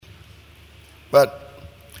But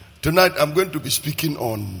tonight I'm going to be speaking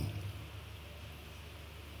on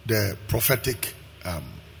the prophetic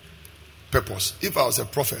purpose. If I was a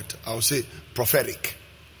prophet, I would say prophetic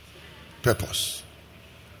purpose.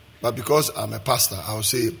 But because I'm a pastor, I would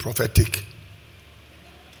say prophetic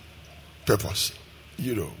purpose.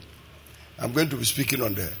 I'm going to be speaking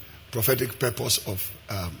on the prophetic purpose of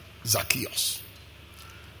Zacchaeus.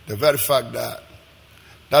 The very fact that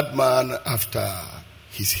that man, after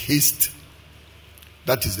his haste,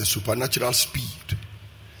 that is the supernatural speed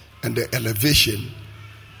and the elevation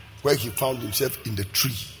where he found himself in the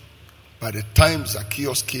tree. By the time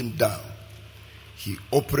Zacchaeus came down, he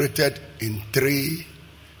operated in 3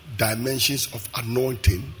 dimensions of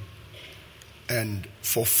anointing and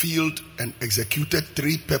fulfilled and executed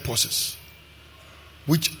 3 purposes,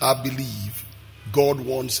 which I believe God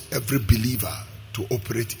wants every believer to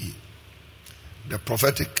operate in: the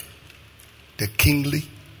prophetic, the kingly,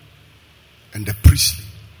 and the priestly.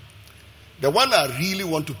 The one I really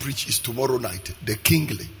want to preach is tomorrow night, the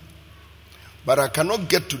kingly. But I cannot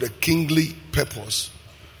get to the kingly purpose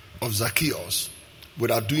of Zacchaeus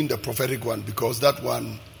without doing the prophetic one, because that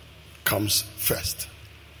one comes first.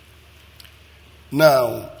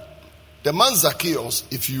 Now, the man Zacchaeus,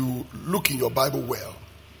 if you look in your Bible well,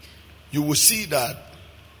 you will see that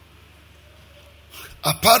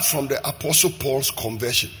apart from the Apostle Paul's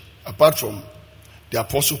conversion, apart from the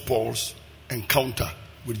Apostle Paul's encounter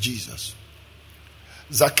with Jesus,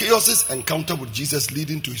 Zacchaeus' encounter with Jesus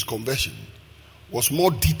leading to his conversion was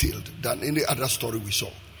more detailed than any other story we saw.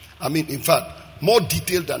 In fact, more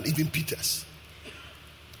detailed than even Peter's.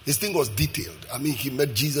 His thing was detailed. He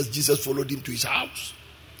met Jesus. Jesus followed him to his house.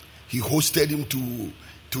 He hosted him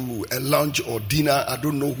to a lunch or dinner. I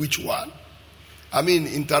don't know which one.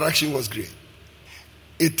 Interaction was great.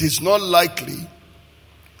 It is not likely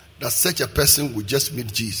that such a person would just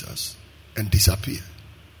meet Jesus and disappear.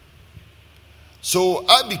 So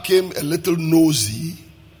I became a little nosy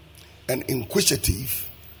and inquisitive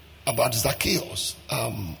about Zacchaeus.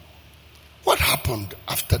 What happened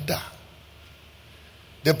after that?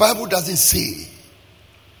 The Bible doesn't say.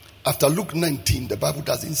 After Luke 19, the Bible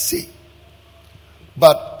doesn't say.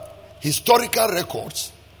 But historical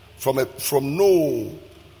records from no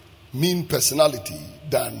mean personality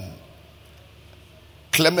than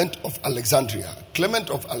Clement of Alexandria. Clement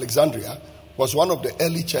of Alexandria was one of the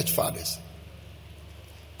early church fathers.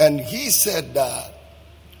 And he said that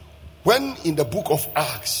when in the book of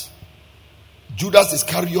Acts, Judas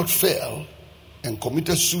Iscariot fell and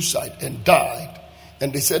committed suicide and died,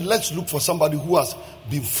 and they said, let's look for somebody who has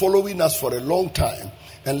been following us for a long time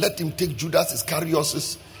and let him take Judas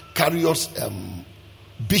Iscariot's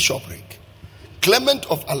bishopric. Clement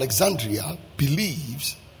of Alexandria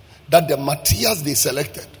believes that the Matthias they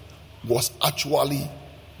selected was actually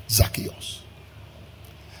Zacchaeus.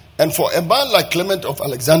 And for a man like Clement of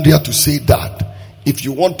Alexandria to say that, if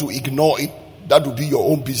you want to ignore it, that will be your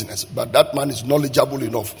own business. But that man is knowledgeable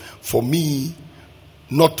enough for me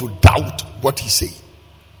not to doubt what he said.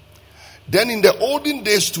 Then in the olden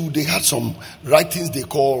days too, they had some writings they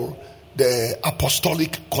call the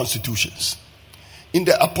apostolic constitutions. In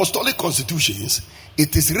the apostolic constitutions,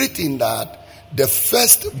 it is written that the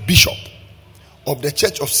first bishop of the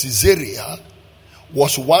church of Caesarea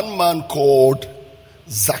was one man called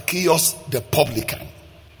Zacchaeus the publican.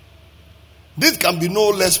 This can be no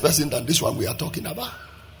less person than this one we are talking about.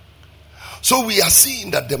 So we are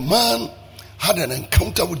seeing that the man had an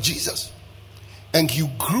encounter with Jesus and he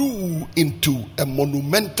grew into a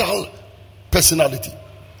monumental personality.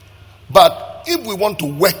 But if we want to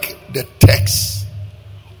work the text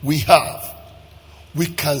we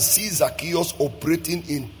can see Zacchaeus operating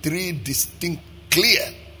in 3 distinct, clear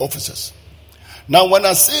offices. Now, when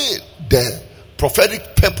I say the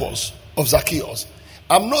prophetic purpose of Zacchaeus,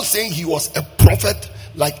 I'm not saying he was a prophet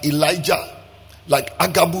like Elijah, like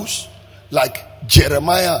Agabus, like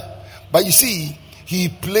Jeremiah. But you see, he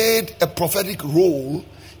played a prophetic role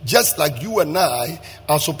just like you and I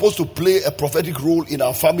are supposed to play a prophetic role in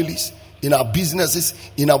our families, in our businesses,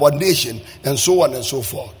 in our nation, and so on and so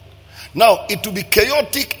forth. Now, it will be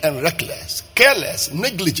chaotic and reckless, careless,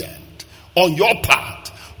 negligent on your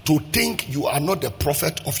part to think you are not the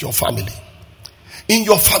prophet of your family. In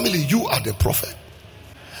your family, you are the prophet.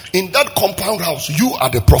 In that compound house, you are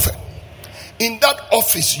the prophet. In that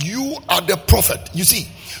office, you are the prophet. You see,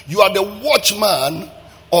 you are the watchman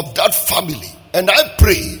of that family. And I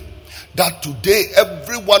pray that today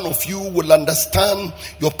every one of you will understand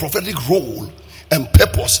your prophetic role and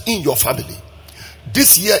purpose in your family.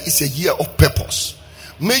 This year is a year of purpose.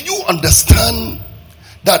 May you understand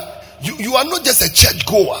that you are not just a church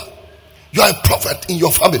goer. You are a prophet in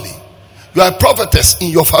your family. You are a prophetess in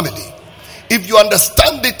your family. If you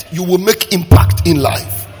understand it, you will make impact in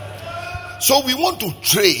life. So we want to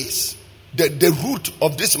trace the root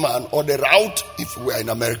of this man, or the route, if we are in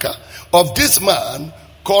America, of this man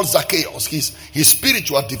called Zacchaeus, his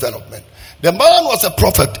spiritual development. The man was a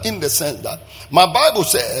prophet in the sense that my Bible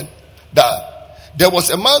said that there was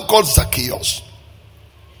a man called Zacchaeus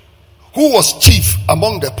who was chief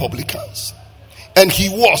among the publicans, and he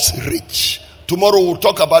was rich. Tomorrow we'll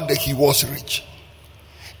talk about that he was rich.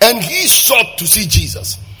 And he sought to see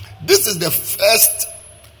Jesus. This is the first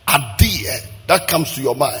idea that comes to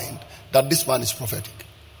your mind, that this man is prophetic.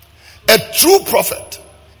 A true prophet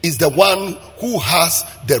is the one who has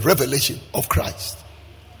the revelation of Christ.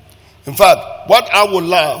 In fact, what I would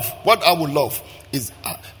love is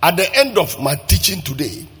at the end of my teaching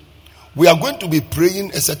today, we are going to be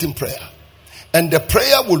praying a certain prayer. And the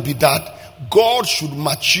prayer will be that God should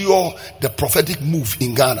mature the prophetic move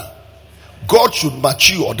in Ghana. God should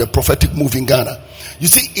mature the prophetic move in Ghana. You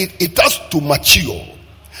see, it has to mature.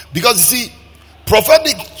 Because you see,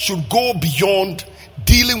 prophetic should go beyond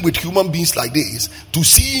dealing with human beings like this to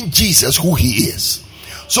seeing Jesus who he is.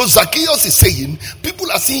 So Zacchaeus is saying,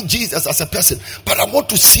 people are seeing Jesus as a person, but I want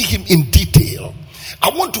to see him in detail. I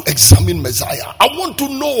want to examine Messiah. I want to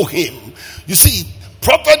know him. You see,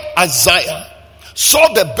 Prophet Isaiah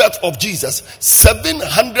saw the birth of Jesus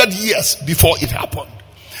 700 years before it happened.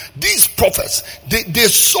 These prophets, they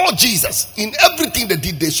saw Jesus. In everything they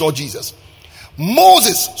did, they saw Jesus.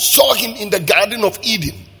 Moses saw him in the Garden of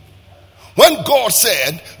Eden. When God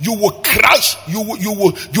said, you will crush, you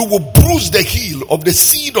will bruise the heel of the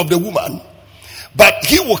seed of the woman, but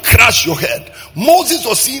he will crush your head. Moses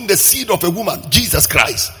was seeing the seed of a woman, Jesus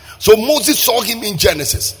Christ. So Moses saw him in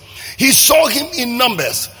Genesis. He saw him in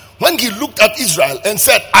Numbers when he looked at Israel and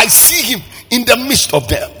said, I see him in the midst of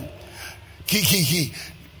them.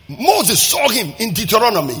 Moses saw him in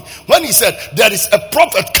Deuteronomy when he said, there is a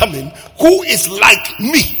prophet coming who is like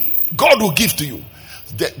me. God will give to you.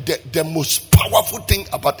 The most powerful thing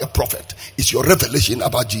about a prophet is your revelation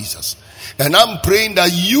about Jesus. And I'm praying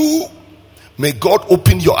that you may God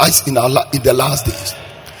open your eyes in the last days.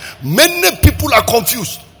 Many people are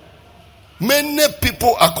confused. Many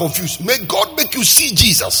people are confused. May God make you see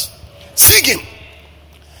Jesus. See him.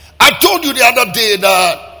 I told you the other day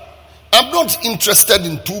that I'm not interested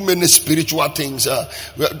in too many spiritual things. Are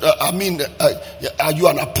you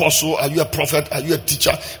an apostle? Are you a prophet? Are you a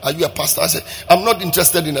teacher? Are you a pastor? I said, I'm not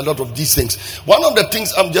interested in a lot of these things. One of the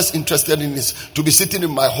things I'm just interested in is to be sitting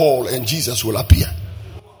in my hall and Jesus will appear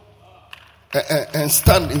and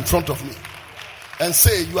stand in front of me and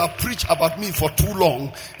say, you have preached about me for too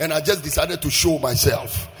long, and I just decided to show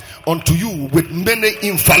myself unto you with many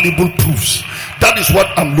infallible proofs. That is what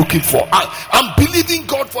I'm looking for. I'm believing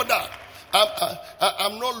God for that.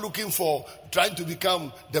 I'm not looking for trying to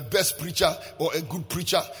become the best preacher or a good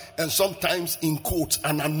preacher, and sometimes in quotes,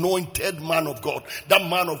 an anointed man of God. That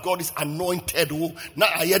man of God is anointed. Now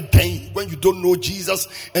when you don't know Jesus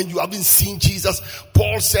and you haven't seen Jesus,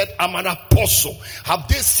 Paul said, I'm an apostle. Have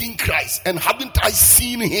they seen Christ? And haven't I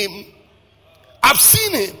seen him? I've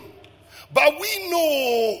seen him. But we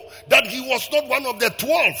know that he was not one of the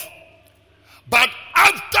 12. But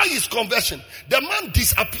after his conversion, the man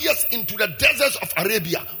disappears into the deserts of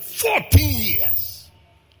Arabia 14 years.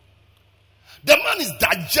 The man is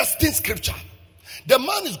digesting scripture. The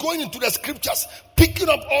man is going into the scriptures, picking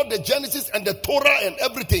up all the Genesis and the Torah and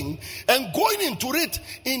everything, and going into it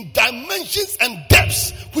in dimensions and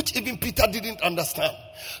depths which even Peter didn't understand.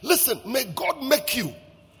 Listen, may God make you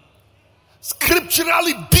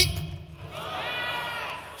scripturally deep.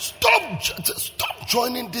 Stop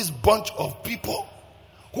joining this bunch of people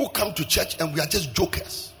who come to church and we are just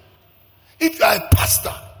jokers. If you are a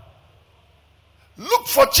pastor, look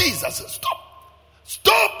for Jesus.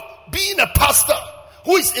 Stop being a pastor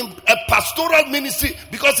who is in a pastoral ministry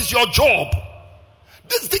because it's your job.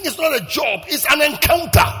 This thing is not a job, it's an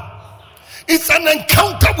encounter. It's an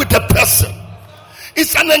encounter with a person.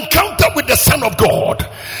 It's an encounter with the Son of God.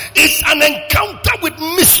 It's an encounter with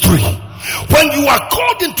mystery. When you are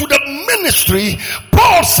called into the ministry,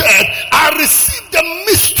 Paul said, I received the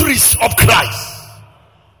mysteries of Christ.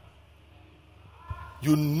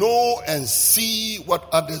 You know and see what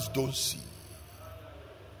others don't see.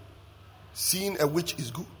 Seeing a witch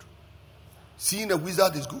is good. Seeing a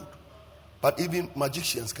wizard is good. But even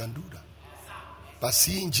magicians can do that. But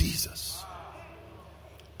seeing Jesus.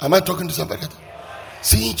 Am I talking to somebody?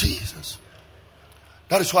 Seeing Jesus.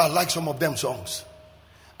 That is why I like some of them songs.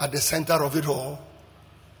 At the center of it all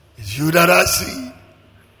is you that I see.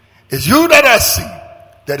 It's you that I see.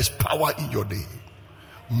 There is power in your name.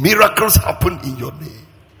 Miracles happen in your name.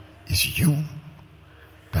 is you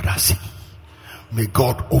that I see. May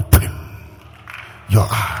God open your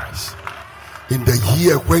eyes. In the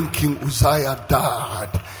year when King Uzziah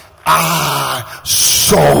died, I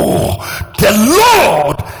saw the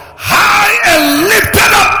Lord high and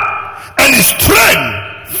lifted up, and his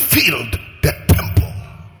strength filled the temple.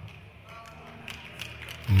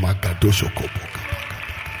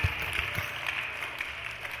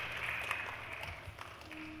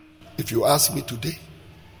 If you ask me today,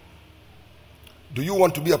 do you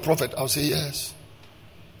want to be a prophet? I'll say yes,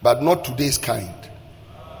 but not today's kind.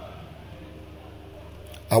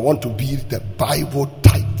 I want to be the Bible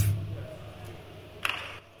type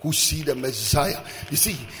who see the Messiah. You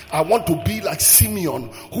see, I want to be like Simeon,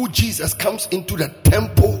 who Jesus comes into the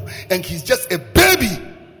temple and he's just a baby.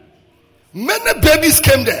 Many babies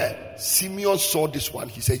came there. Simeon saw this one.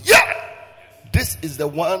 He said, yeah, this is the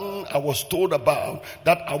one I was told about,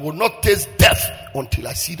 that I will not taste death until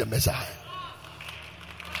I see the Messiah.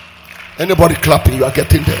 Anybody clapping? You are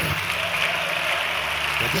getting there.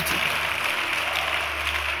 You are getting there.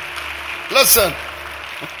 Listen.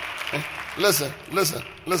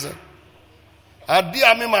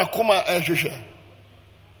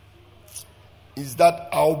 Is that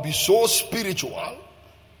I'll be so spiritual.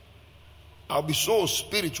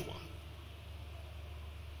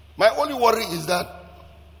 My only worry is that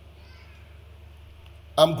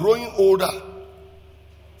I'm growing older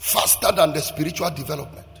faster than the spiritual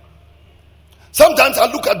development. Sometimes I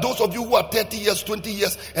look at those of you who are 30 years, 20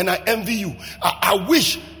 years, and I envy you. I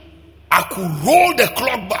wish I could roll the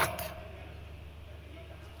clock back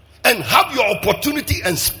and have your opportunity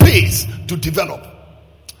and space to develop.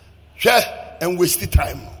 Share and waste the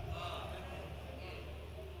time.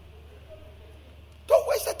 Don't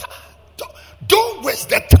waste the time. Don't waste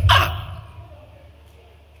the time.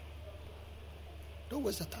 Don't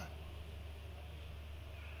waste the time.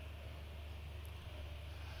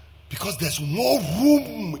 Because there's more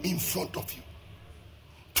room in front of you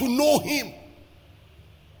to know him.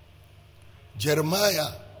 Jeremiah,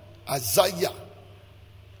 Isaiah,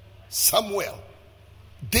 Samuel,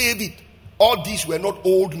 David, all these were not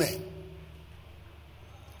old men.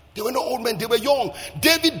 They were not old men, they were young.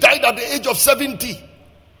 David died at the age of 70.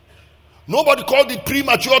 Nobody called it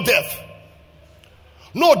premature death.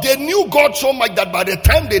 No, they knew God so much that by the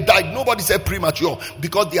time they died, nobody said premature,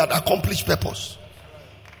 because they had accomplished purpose.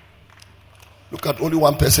 Look at only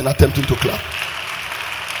one person attempting to clap.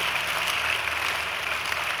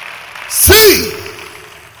 See.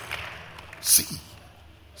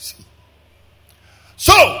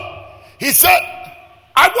 So, he said,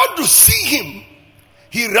 I want to see him.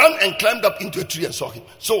 He ran and climbed up into a tree and saw him.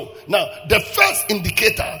 So, now, the first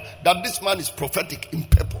indicator that this man is prophetic in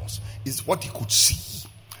purpose is what he could see.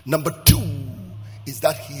 Number 2 is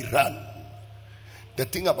that he ran. The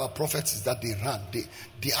thing about prophets is that they run.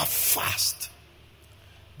 They are fast.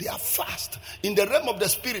 They are fast. In the realm of the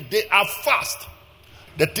spirit, they are fast.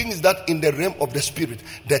 The thing is that in the realm of the spirit,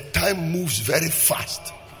 the time moves very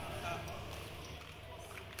fast.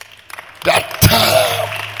 That time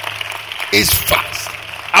is fast.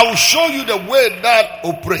 I will show you the way that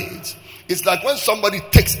operates. It's like when somebody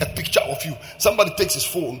takes a picture of you. Somebody takes his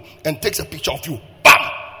phone and takes a picture of you.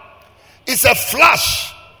 Bam! It's a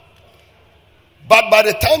flash. But by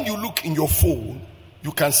the time you look in your phone,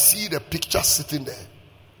 you can see the picture sitting there.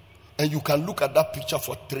 And you can look at that picture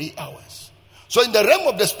for 3 hours. So in the realm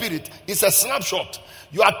of the spirit, it's a snapshot.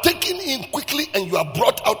 You are taken in quickly and you are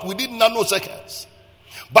brought out within nanoseconds.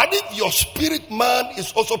 But if your spirit man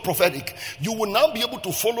is also prophetic, you will now be able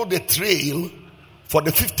to follow the trail for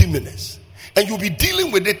the 50 minutes. And you'll be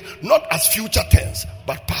dealing with it not as future tense,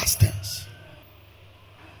 but past tense.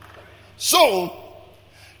 So,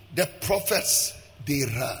 the prophets, they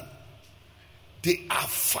run. They are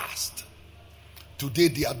fast. Today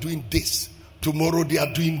they are doing this. Tomorrow they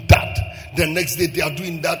are doing that. The next day they are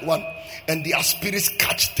doing that one. And their spirits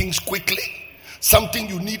catch things quickly. Something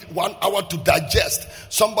you need 1 hour to digest.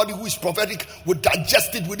 Somebody who is prophetic would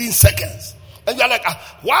digest it within seconds. And you're like,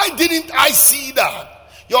 why didn't I see that?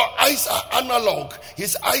 Your eyes are analog.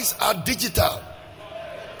 His eyes are digital.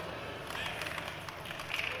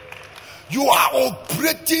 You are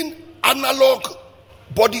operating analog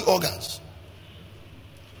body organs,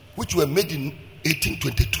 which were made in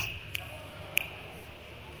 1822.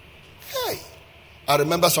 Hey, I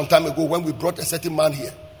remember some time ago when we brought a certain man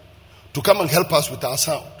here to come and help us with our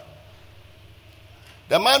sound.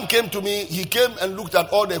 The man came to me. He came and looked at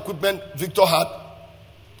all the equipment Victor had.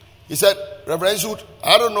 He said, Reverend Sud,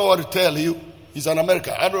 I don't know what to tell you. He's an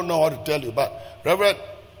American. I don't know what to tell you. But Reverend,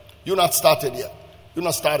 you're not started yet. You're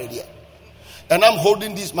not started yet. And I'm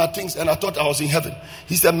holding these my things, and I thought I was in heaven.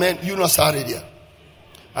 He said, man, you not started yet.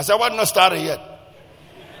 I said, what, not started yet?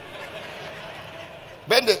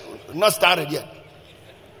 Ben, not started yet.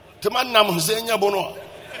 Not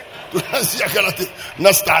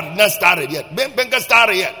started yet. Ben got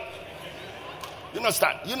started yet.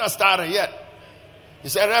 You're not started yet. He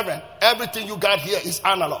said, Reverend, everything you got here is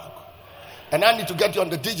analog. And I need to get you on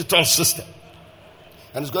the digital system.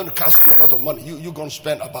 And it's going to cost you a lot of money. You're going to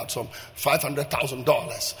spend about some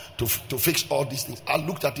 $500,000 to fix all these things. I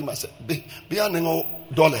looked at him and said, $be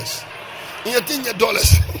dollars. You think your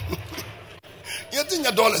dollars? You think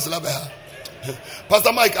your dollars?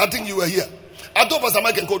 Pastor Mike, I think you were here. I told Pastor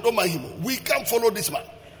Mike and go, don't mind him. We can't follow this man.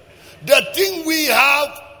 The thing we have,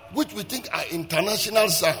 which we think are international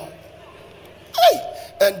sound. Hey.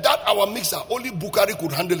 And that our mixer, only Bukari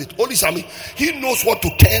could handle it. Only Sami, he knows what to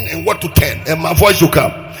turn and what to turn. And my voice will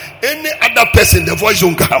come. Any other person, the voice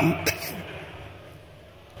won't come.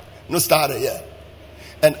 No starter yet.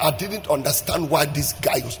 And I didn't understand why this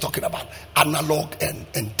guy was talking about analog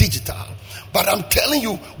and digital. But I'm telling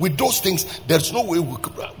you, with those things, there's no way we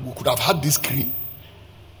could have had this screen.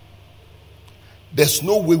 There's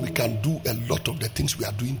no way we can do a lot of the things we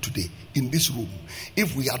are doing today in this room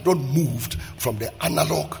if we are not moved from the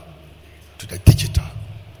analog to the digital.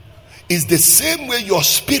 It's the same way your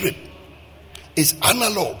spirit is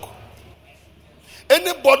analog.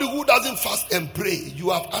 Anybody who doesn't fast and pray, you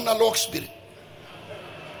have analog spirit.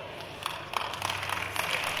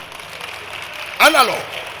 Analog.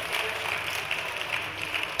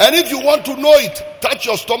 And if you want to know it, touch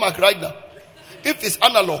your stomach right now. If it's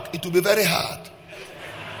analog, it will be very hard.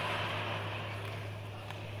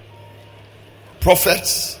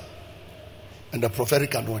 Prophets and the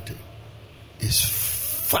prophetic anointing is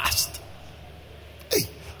fast. Hey,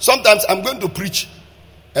 sometimes I'm going to preach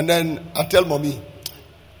and then I tell mommy,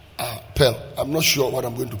 Pearl, I'm not sure what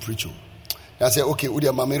I'm going to preach on. And I say, okay,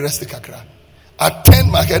 Udia mommy, rest the kakra. I turn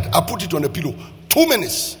my head, I put it on the pillow. 2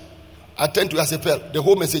 minutes. I turn to her, I say, Pearl, the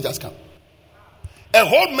whole message has come. A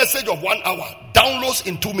whole message of 1 hour downloads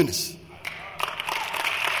in 2 minutes.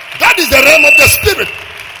 That is the realm of the spirit.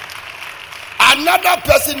 Another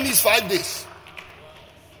person needs 5 days.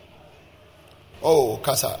 Oh,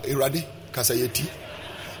 Kasa, Iradi, Kasa Yeti.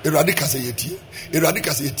 Iradi Kasa Yeti. Iradi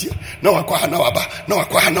Kasa Yeti. No, I quite know about. No, I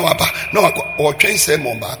quite know about. No, I quite. Or change say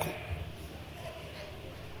Mombako.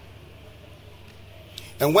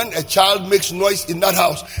 And when a child makes noise in that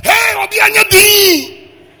house, hey, Obianyadi!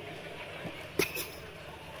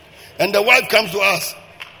 And the wife comes to us,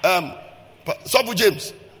 Sofu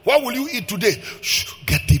James, what will you eat today? Shh,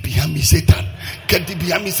 get thee behind me, Satan. Get thee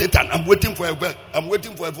behind me, Satan. I'm waiting for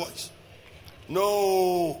a voice.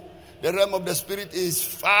 No, the realm of the spirit is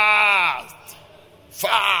fast.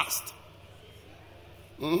 Fast.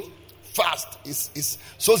 Fast. Is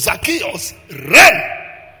so Zacchaeus ran.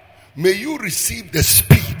 May you receive the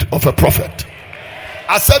speed of a prophet.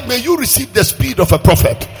 I said, may you receive the speed of a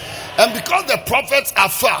prophet. And because the prophets are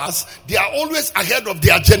fast, they are always ahead of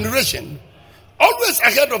their generation. Always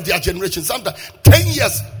ahead of their generation. Sometimes 10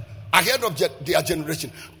 years ahead of their generation.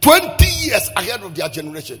 20 years ahead of their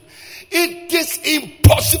generation. It is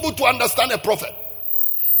impossible to understand a prophet.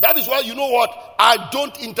 That is why, you know what? I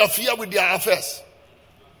don't interfere with their affairs.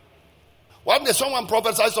 One day someone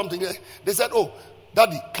prophesied something. They said, oh,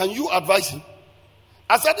 Daddy, can you advise him?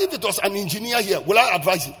 I said, if it was an engineer here, will I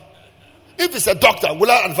advise him? If it's a doctor, will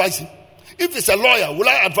I advise him? If it's a lawyer, will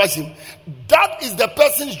I advise him? That is the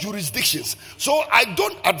person's jurisdictions. So I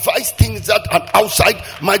don't advise things that are outside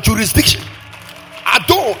my jurisdiction. I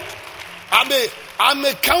don't. I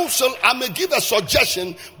may counsel, I may give a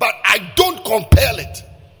suggestion, but I don't compel it.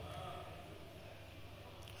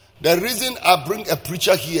 The reason I bring a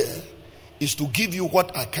preacher here is to give you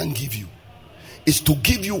what I can't give you. Is to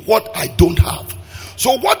give you what I don't have.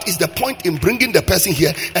 So what is the point in bringing the person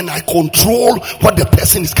here and I control what the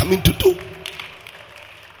person is coming to do?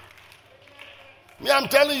 Me, I'm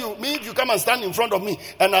telling you, if you come and stand in front of me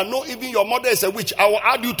and I know even your mother is a witch, I will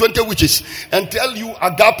add you 20 witches and tell you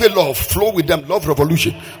agape love, flow with them, love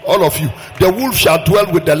revolution, all of you. The wolf shall dwell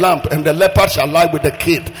with the lamb and the leopard shall lie with the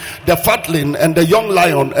kid. The fatling and the young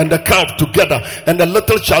lion and the calf together and the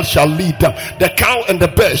little child shall lead them. The cow and the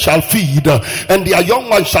bear shall feed and their young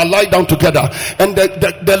ones shall lie down together. And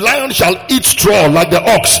the lion shall eat straw like the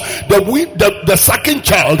ox. The sucking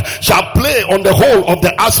child shall play on the hole of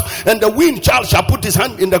the asp and the weaned child shall put his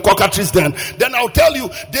hand in the cockatrice den, then I'll tell you,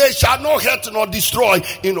 they shall not hurt nor destroy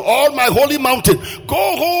in all my holy mountain. Go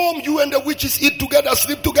home, you and the witches, eat together,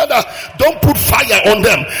 sleep together. Don't put fire on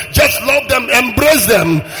them. Just love them, embrace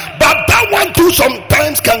them. But that one too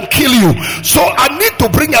sometimes can kill you. So I need to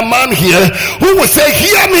bring a man here who will say,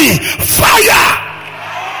 hear me, fire.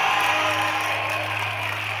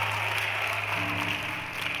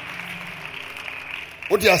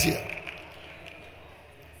 What do you hear?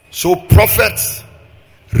 So prophets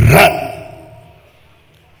run.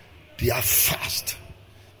 They are fast.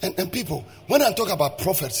 And people, when I talk about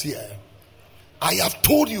prophets here, I have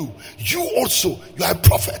told you, you also, you are a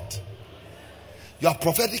prophet. You are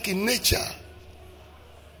prophetic in nature.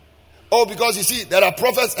 Oh, because you see, there are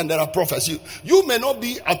prophets and there are prophets. You may not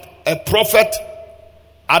be a prophet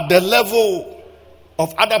at the level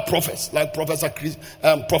of other prophets, like Prophet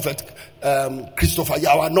Christopher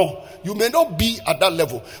Yawa. No, you may not be at that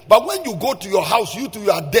level. But when you go to your house, you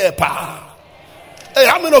are there. Hey,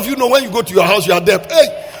 how many of you know when you go to your house, you are there?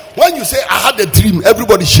 Hey, when you say, I had a dream,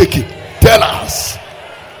 everybody shaking. Tell us.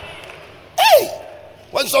 Hey,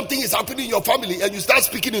 when something is happening in your family and you start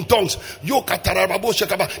speaking in tongues, then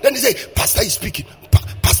they say, Pastor is speaking.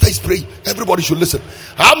 Pastor is praying. Everybody should listen.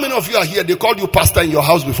 How many of you are here? They called you pastor in your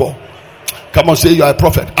house before. Come on, say you are a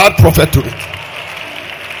prophet. Add prophet to it.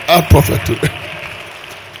 Add prophet to it.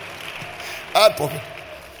 Add prophet.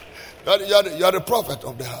 You are the prophet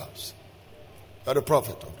of the house. You are the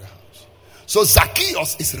prophet of the house. So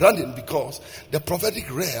Zacchaeus is running because the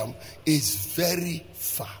prophetic realm is very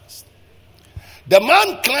fast. The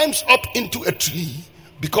man climbs up into a tree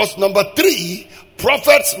because number 3,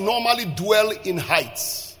 prophets normally dwell in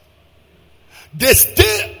heights. They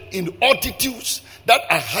stay in altitudes that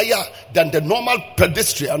are higher than the normal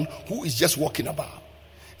pedestrian who is just walking about.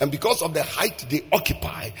 And because of the height they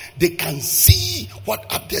occupy, they can see what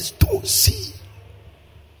others don't see.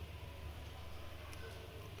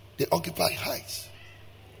 They occupy heights.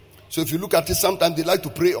 So if you look at it, sometimes they like to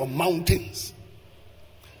pray on mountains.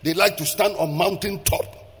 They like to stand on mountain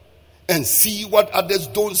top and see what others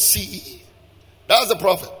don't see. That's the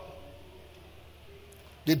prophet.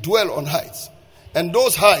 They dwell on heights. And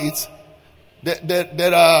those heights,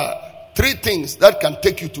 there are 3 things that can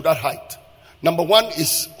take you to that height. Number 1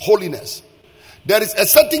 is holiness. There is a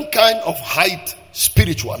certain kind of height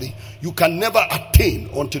spiritually you can never attain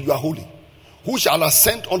until you are holy. Who shall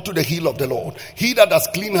ascend unto the hill of the Lord? He that has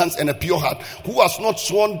clean hands and a pure heart, who has not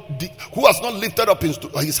lifted up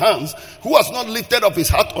his hands, who has not lifted up his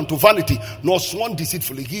heart unto vanity, nor sworn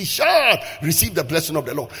deceitfully, he shall receive the blessing of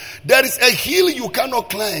the Lord. There is a hill you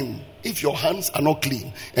cannot climb if your hands are not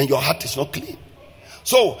clean and your heart is not clean.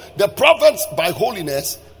 So the prophets by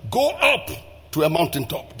holiness go up to a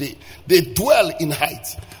mountaintop. They dwell in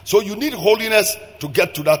heights. So you need holiness to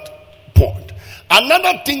get to that point.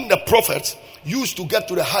 Another thing the prophets used to get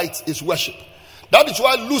to the heights is worship. That is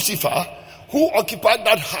why Lucifer, who occupied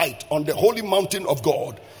that height on the holy mountain of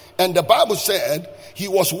God, and the Bible said he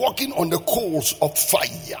was walking on the coals of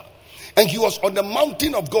fire. And he was on the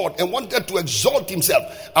mountain of God and wanted to exalt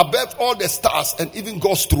himself above all the stars and even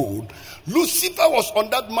God's throne. Lucifer was on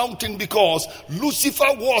that mountain because Lucifer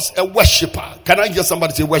was a worshipper. Can I hear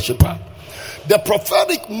somebody say worshipper? The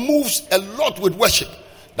prophetic moves a lot with worship.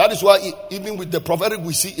 That is why even with the prophetic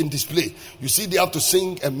we see in display, you see they have to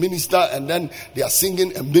sing and minister, and then they are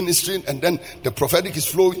singing and ministering, and then the prophetic is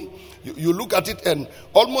flowing. You look at it, and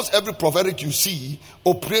almost every prophetic you see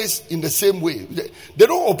operates in the same way. They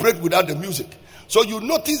don't operate without the music. So you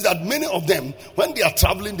notice that many of them, when they are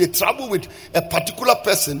traveling, they travel with a particular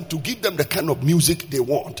person to give them the kind of music they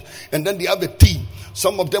want. And then they have a team.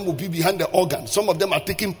 Some of them will be behind the organ. Some of them are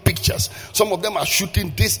taking pictures. Some of them are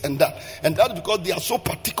shooting this and that. And that's because they are so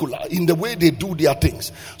particular in the way they do their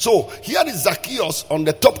things. So here is Zacchaeus on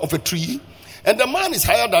the top of a tree. And the man is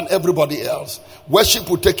higher than everybody else. Worship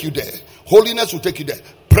will take you there. Holiness will take you there.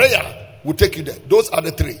 Prayer will take you there. Those are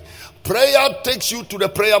the 3. Prayer takes you to the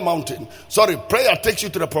prayer mountain. Prayer takes you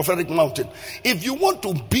to the prophetic mountain. If you want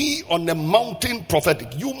to be on the mountain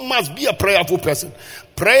prophetic, you must be a prayerful person.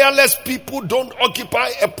 Prayerless people don't occupy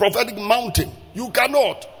a prophetic mountain. You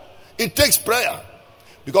cannot. It takes prayer.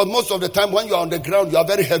 Because most of the time when you are on the ground, you are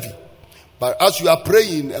very heavy. But as you are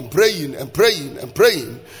praying and praying and praying and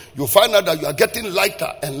praying, you find out that you are getting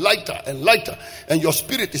lighter and lighter and lighter. And your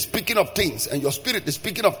spirit is picking up things. And your spirit is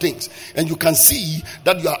picking up things. And you can see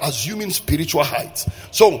that you are assuming spiritual heights.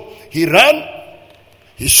 So he ran,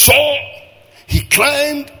 he saw, he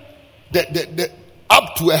climbed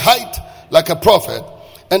up to a height like a prophet.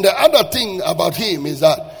 And the other thing about him is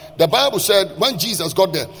that the Bible said when Jesus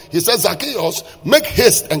got there, he said, Zacchaeus, make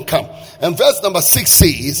haste and come. And verse number 6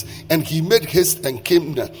 says, and he made haste and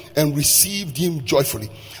came and received him joyfully.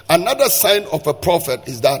 Another sign of a prophet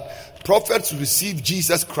is that prophets receive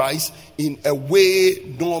Jesus Christ in a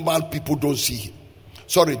way normal people don't see him.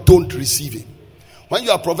 Don't receive him. When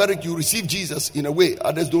you are prophetic, you receive Jesus in a way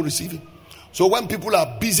others don't receive him. So when people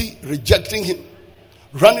are busy rejecting him,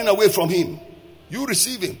 running away from him, you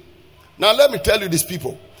receive him. Now let me tell you these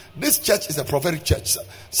people. This church is a prophetic church.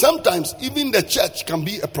 Sometimes even the church can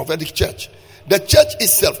be a prophetic church. The church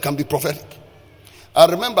itself can be prophetic. I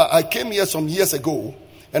remember I came here some years ago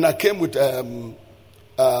and I came with Akosua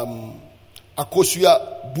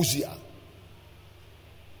Buzia.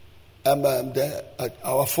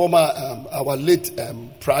 Our former, our late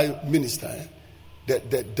prime minister,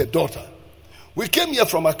 the daughter. We came here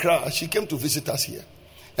from Accra. She came to visit us here.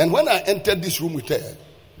 And when I entered this room with her,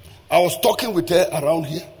 I was talking with her around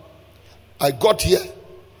here. I got here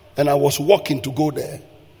and I was walking to go there.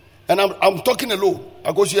 And I'm talking alone.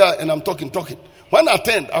 I go here and I'm talking. When I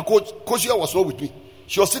turned, Kosia was not with me.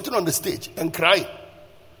 She was sitting on the stage and crying.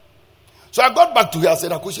 So I got back to her. I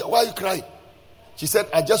said, Akosia, why are you crying? She said,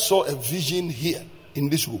 I just saw a vision here in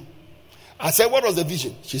this room. I said, what was the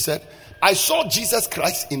vision? She said, I saw Jesus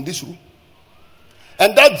Christ in this room.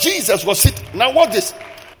 And that Jesus was sitting. Now what this?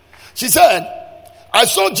 She said, I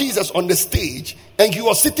saw Jesus on the stage and he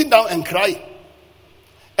was sitting down and crying.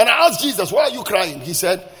 And I asked Jesus, why are you crying? He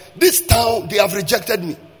said, this town, they have rejected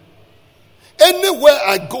me. Anywhere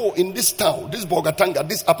I go in this town, this Bogatanga,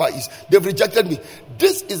 this Upper East, they've rejected me.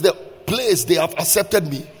 This is the place they have accepted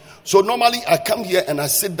me. So normally I come here and I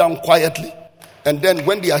sit down quietly. And then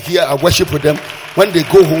when they are here, I worship with them. When they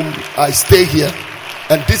go home, I stay here.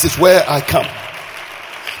 And this is where I come.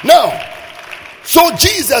 Now, so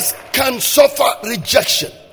Jesus can suffer rejection.